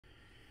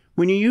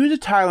When you use a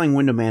tiling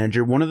window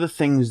manager, one of the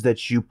things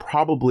that you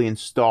probably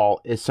install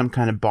is some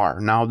kind of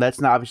bar. Now,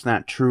 that's obviously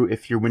not true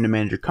if your window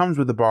manager comes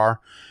with a bar,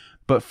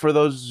 but for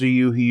those of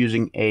you who are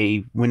using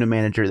a window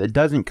manager that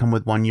doesn't come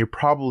with one, you're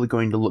probably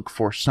going to look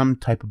for some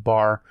type of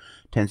bar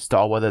to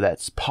install, whether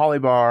that's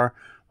Polybar,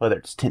 whether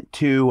it's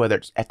Gentoo, whether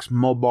it's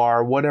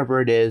Xmobar, whatever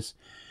it is.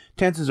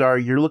 Chances are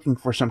you're looking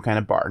for some kind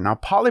of bar. Now,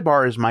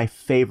 Polybar is my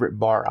favorite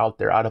bar out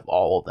there out of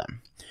all of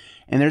them.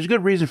 And there's a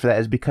good reason for that,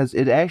 is because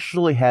it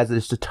actually has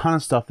just a ton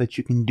of stuff that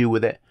you can do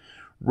with it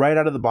right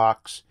out of the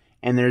box,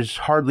 and there's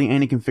hardly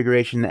any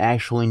configuration that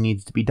actually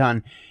needs to be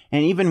done.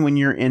 And even when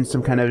you're in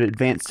some kind of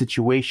advanced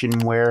situation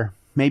where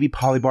maybe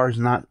Polybar is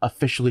not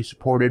officially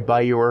supported by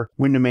your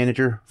window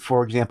manager,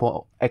 for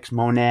example,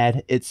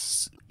 Xmonad,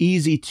 it's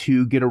easy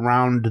to get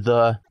around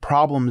the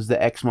problems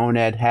that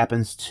Xmonad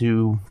happens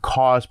to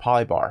cause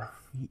Polybar.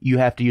 You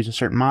have to use a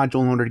certain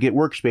module in order to get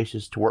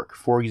workspaces to work,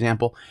 for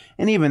example,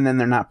 and even then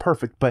they're not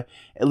perfect, but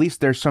at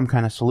least there's some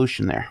kind of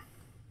solution there.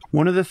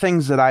 One of the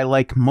things that I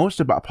like most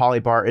about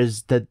Polybar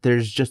is that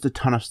there's just a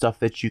ton of stuff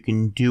that you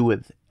can do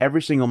with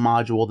every single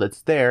module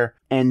that's there,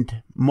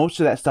 and most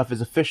of that stuff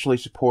is officially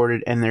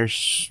supported, and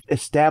there's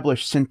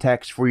established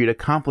syntax for you to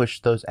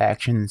accomplish those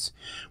actions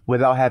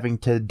without having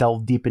to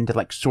delve deep into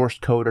like source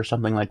code or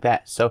something like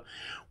that. So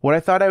what I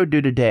thought I would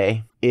do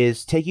today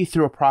is take you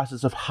through a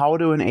process of how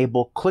to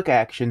enable click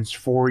actions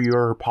for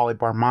your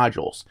Polybar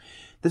modules.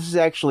 This is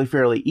actually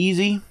fairly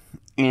easy.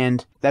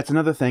 And that's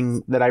another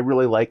thing that I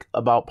really like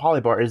about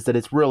Polybar, is that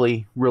it's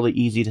really, really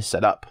easy to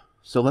set up.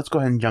 So let's go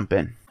ahead and jump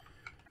in.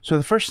 So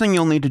the first thing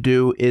you'll need to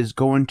do is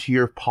go into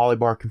your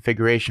Polybar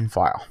configuration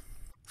file.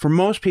 For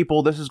most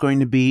people, this is going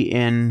to be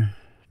in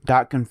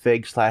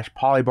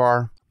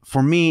 .config/Polybar.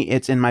 For me,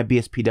 it's in my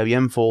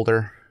BSPWM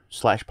folder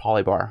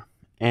 /Polybar.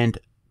 And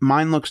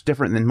mine looks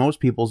different than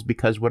most people's,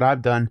 because what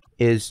I've done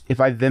is,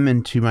 if I vim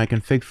into my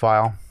config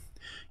file,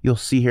 you'll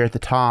see here at the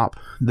top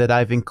that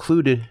I've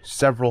included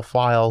several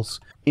files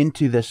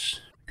into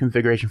this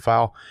configuration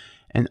file,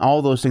 and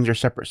all those things are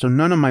separate. So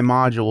none of my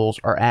modules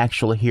are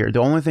actually here. The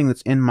only thing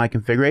that's in my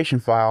configuration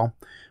file,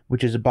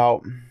 which is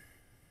about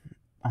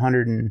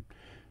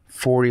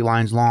 140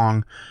 lines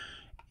long,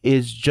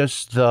 is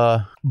just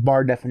the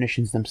bar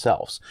definitions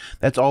themselves.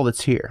 That's all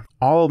that's here.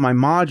 All of my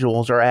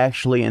modules are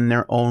actually in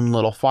their own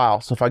little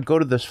file. So if I go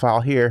to this file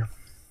here,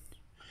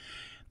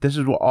 this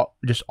is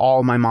just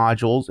all my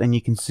modules, and you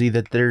can see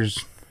that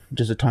there's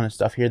just a ton of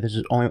stuff here. This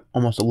is only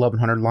almost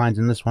 1,100 lines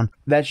in this one.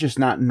 That's just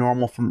not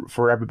normal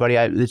for everybody.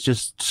 It's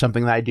just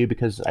something that I do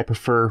because I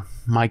prefer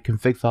my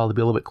config file to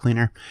be a little bit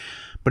cleaner.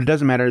 But it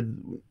doesn't matter.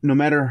 No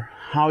matter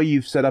how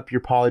you've set up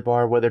your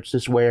Polybar, whether it's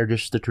this way or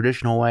just the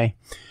traditional way,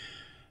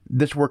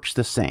 this works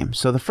the same.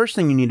 So the first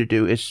thing you need to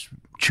do is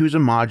choose a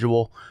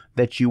module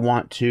that you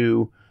want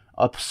to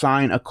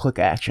assign a click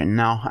action.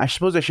 Now, I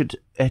suppose I should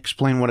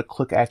explain what a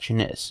click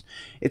action is.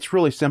 It's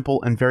really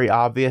simple and very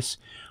obvious.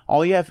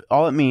 All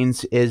it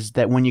means is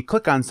that when you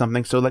click on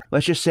something, so like,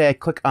 let's just say I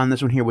click on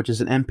this one here, which is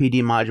an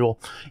MPD module.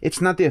 It's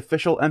not the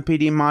official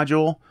MPD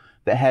module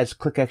that has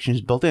click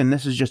actions built in.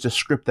 This is just a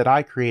script that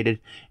I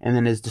created and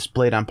then is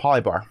displayed on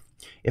Polybar.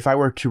 If I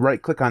were to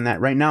right click on that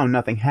right now,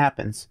 nothing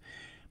happens.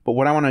 But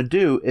what I want to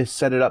do is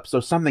set it up so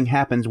something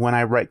happens when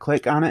I right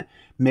click on it,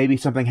 maybe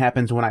something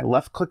happens when I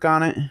left click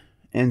on it,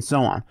 and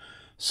so on.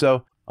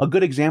 So a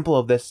good example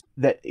of this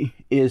that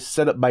is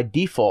set up by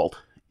default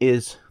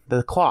is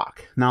the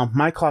clock. Now,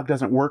 my clock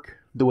doesn't work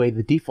the way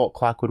the default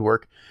clock would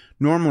work.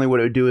 Normally what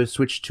it would do is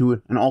switch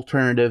to an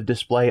alternative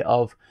display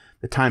of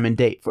the time and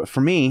date.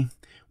 For me,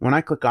 when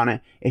I click on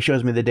it, it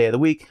shows me the day of the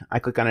week. I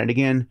click on it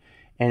again,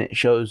 and it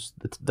shows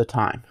the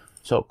time.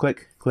 So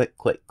click, click,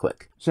 click,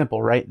 click.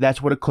 Simple, right?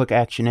 That's what a click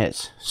action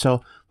is.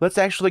 So let's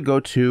actually go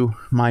to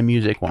my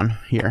music one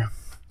here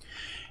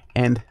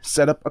and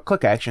set up a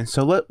click action.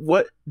 So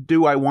what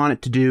do I want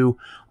it to do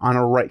on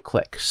a right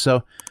click?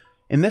 So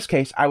in this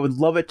case, I would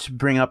love it to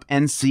bring up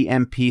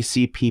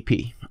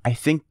NCMPCPP. I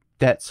think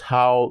that's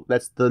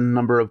the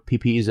number of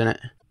PPs in it.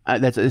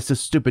 It's a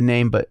stupid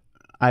name, but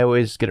I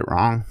always get it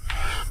wrong.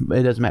 But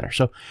it doesn't matter.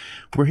 So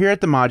we're here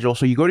at the module.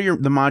 So you go to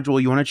the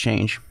module you want to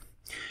change,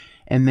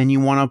 and then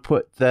you want to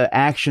put the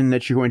action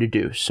that you're going to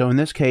do. So in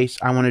this case,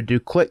 I want to do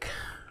click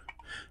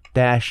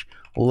dash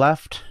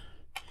left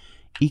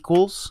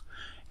equals,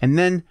 and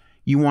then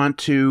you want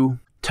to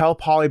tell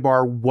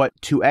Polybar what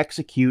to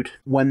execute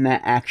when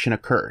that action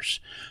occurs.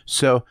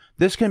 So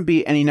this can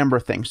be any number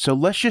of things. So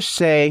let's just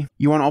say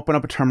you want to open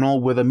up a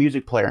terminal with a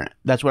music player in it.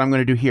 That's what I'm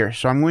going to do here.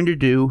 So I'm going to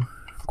do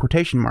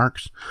quotation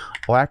marks,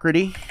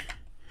 alacrity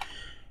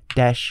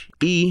dash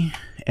E,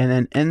 and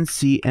then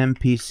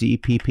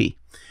NCMPCPP.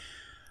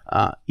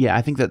 Yeah,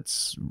 I think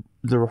that's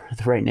the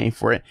right name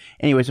for it.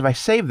 Anyways, if I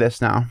save this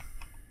now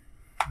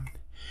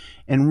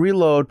and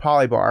reload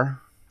Polybar,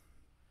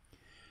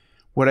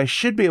 what I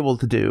should be able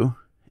to do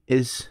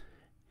is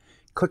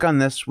click on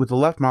this with the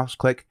left mouse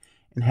click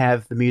and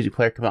have the music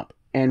player come up.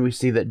 And we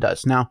see that it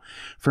does. Now,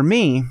 for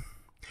me,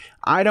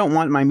 I don't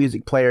want my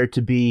music player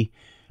to be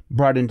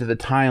brought into the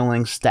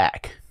tiling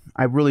stack.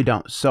 I really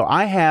don't. So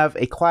I have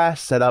a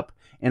class set up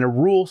and a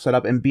rule set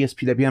up in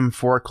BSPWM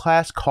for a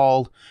class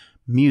called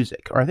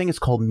music, or I think it's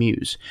called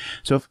Muse.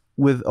 So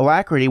with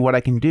Alacrity, what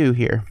I can do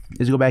here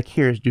is go back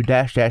here, is do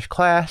 --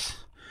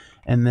 class,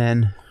 and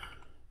then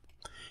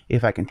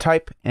if I can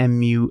type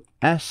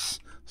mus/mus,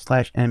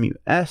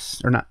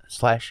 or not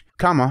slash,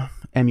 comma,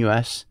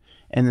 mus,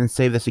 and then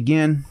save this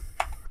again,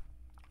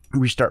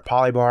 restart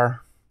Polybar,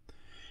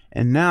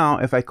 and now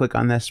if I click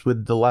on this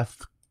with the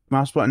left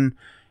mouse button,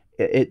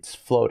 it's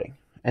floating,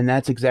 and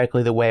that's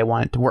exactly the way I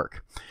want it to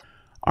work.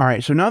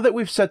 Alright, so now that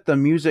we've set the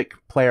music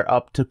player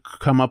up to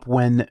come up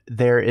when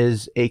there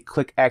is a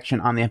click action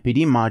on the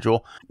MPD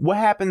module, what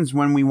happens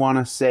when we want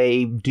to,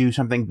 say, do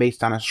something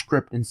based on a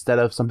script instead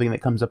of something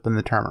that comes up in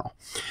the terminal?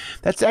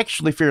 That's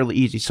actually fairly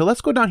easy. So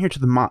let's go down here to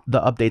the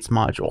updates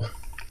module.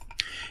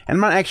 And I'm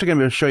not actually going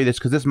to be able to show you this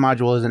because this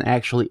module isn't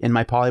actually in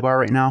my Polybar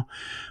right now.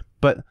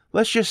 But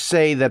let's just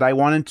say that I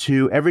wanted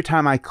to, every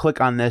time I click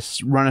on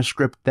this, run a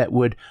script that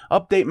would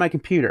update my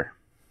computer.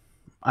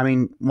 I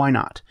mean, why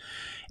not?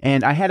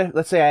 And I had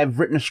let's say I've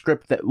written a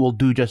script that will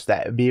do just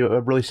that. It'd be a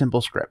really simple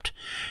script.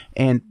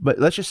 But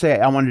let's just say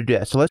I wanted to do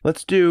that. So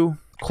let's do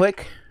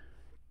click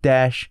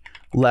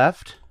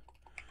 -left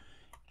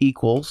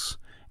equals,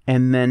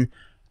 and then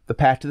the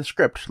path to the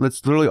script.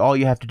 That's literally all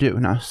you have to do.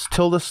 Now ~/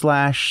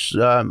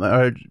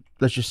 or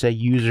let's just say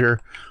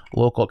user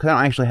local, because I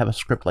don't actually have a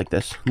script like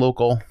this.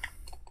 Local,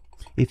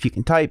 if you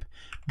can type,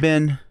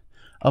 bin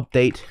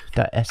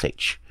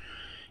update.sh.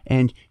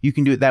 And you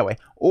can do it that way.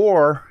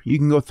 Or you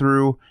can go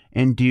through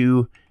and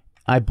do,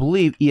 I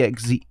believe,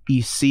 exec.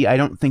 I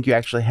don't think you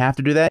actually have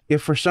to do that.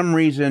 If for some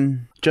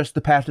reason just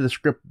the path to the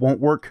script won't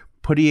work,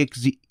 put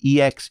exec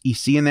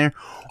in there.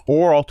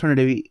 Or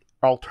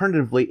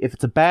alternatively, if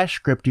it's a bash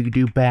script, you could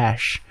do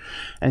bash,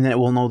 and then it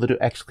will know to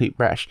execute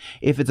bash.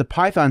 If it's a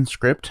Python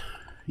script,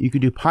 you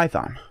could do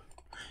Python.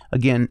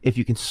 Again, if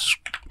you can,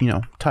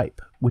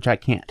 type, which I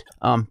can't.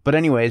 But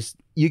anyways,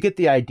 you get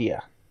the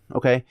idea.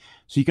 Okay,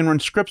 so you can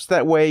run scripts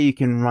that way. You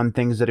can run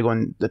things that go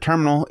in the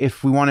terminal.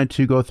 If we wanted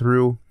to go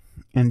through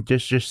and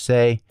just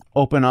say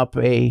open up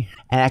an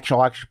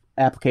actual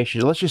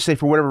application. So let's just say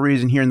for whatever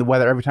reason here in the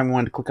weather, every time we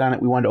wanted to click on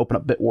it, we wanted to open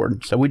up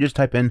Bitwarden. So we just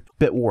type in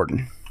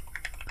Bitwarden,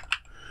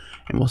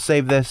 and we'll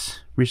save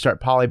this,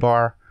 restart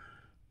Polybar,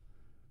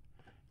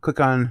 click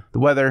on the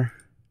weather,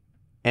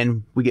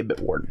 and we get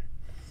Bitwarden.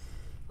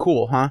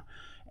 Cool, huh?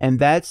 And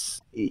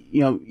that's,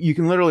 you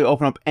can literally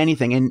open up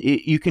anything, and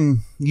you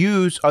can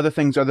use other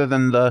things other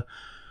than the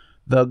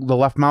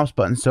left mouse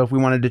button. So if we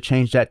wanted to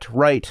change that to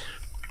right,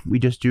 we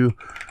just do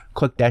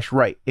click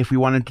 -right. If we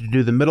wanted to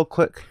do the middle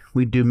click,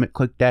 we do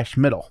click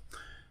 -middle.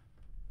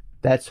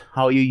 That's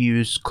how you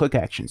use click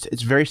actions.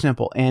 It's very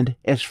simple. And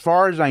as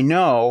far as I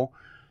know,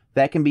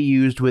 that can be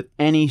used with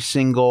any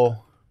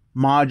single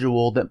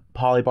module that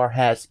Polybar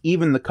has,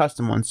 even the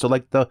custom ones. So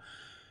like the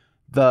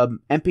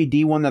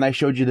MPD one that I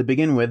showed you to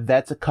begin with,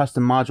 that's a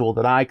custom module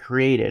that I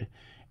created.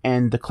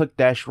 And the click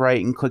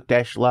 -right and click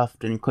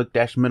 -left and click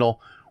 -middle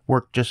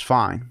work just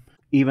fine,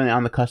 even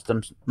on the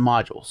custom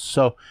modules.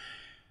 So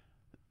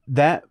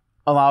that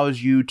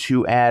allows you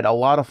to add a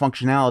lot of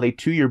functionality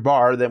to your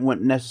bar that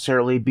wouldn't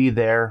necessarily be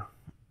there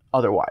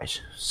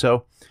otherwise.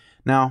 So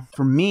now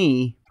for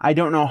me, I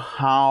don't know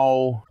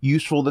how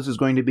useful this is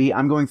going to be.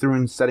 I'm going through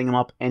and setting them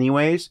up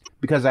anyways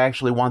because I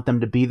actually want them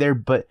to be there,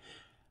 but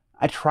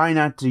I try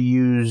not to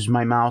use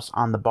my mouse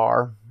on the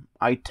bar.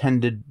 I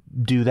tend to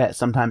do that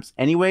sometimes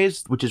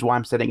anyways, which is why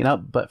I'm setting it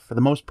up. But for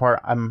the most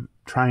part, I'm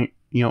trying,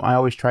 I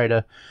always try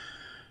to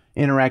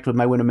interact with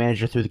my window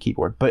manager through the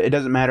keyboard. But it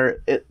doesn't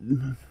matter.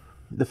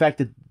 The fact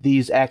that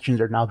these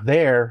actions are now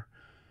there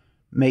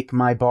make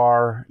my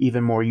bar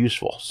even more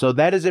useful. So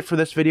that is it for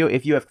this video.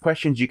 If you have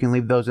questions, you can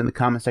leave those in the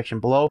comment section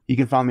below. You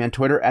can follow me on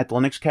Twitter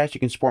 @TheLinuxCast. You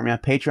can support me on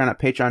Patreon at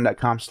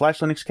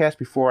patreon.com/LinuxCast.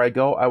 Before I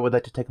go, I would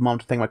like to take a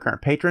moment to thank my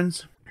current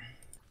patrons: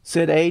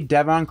 Syd A,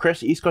 Devon,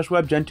 Chris,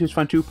 EastCoastWeb, Gentoo's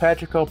Fun 2,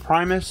 Patrick,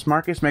 Primus,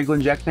 Marcus,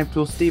 Maeglin, Jackknife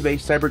Tool, Styd A,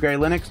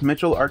 CyberGuyLinux,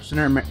 Mitchel,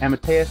 ArchSinner,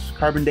 Amitayas,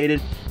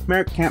 Carbondated,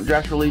 Marek, Camp,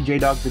 Joshua Lee,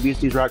 JDawg, the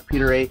VSD's Rock,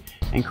 Peter A,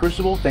 and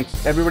Crucible.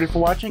 Thanks everybody for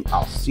watching.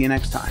 I'll see you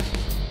next time.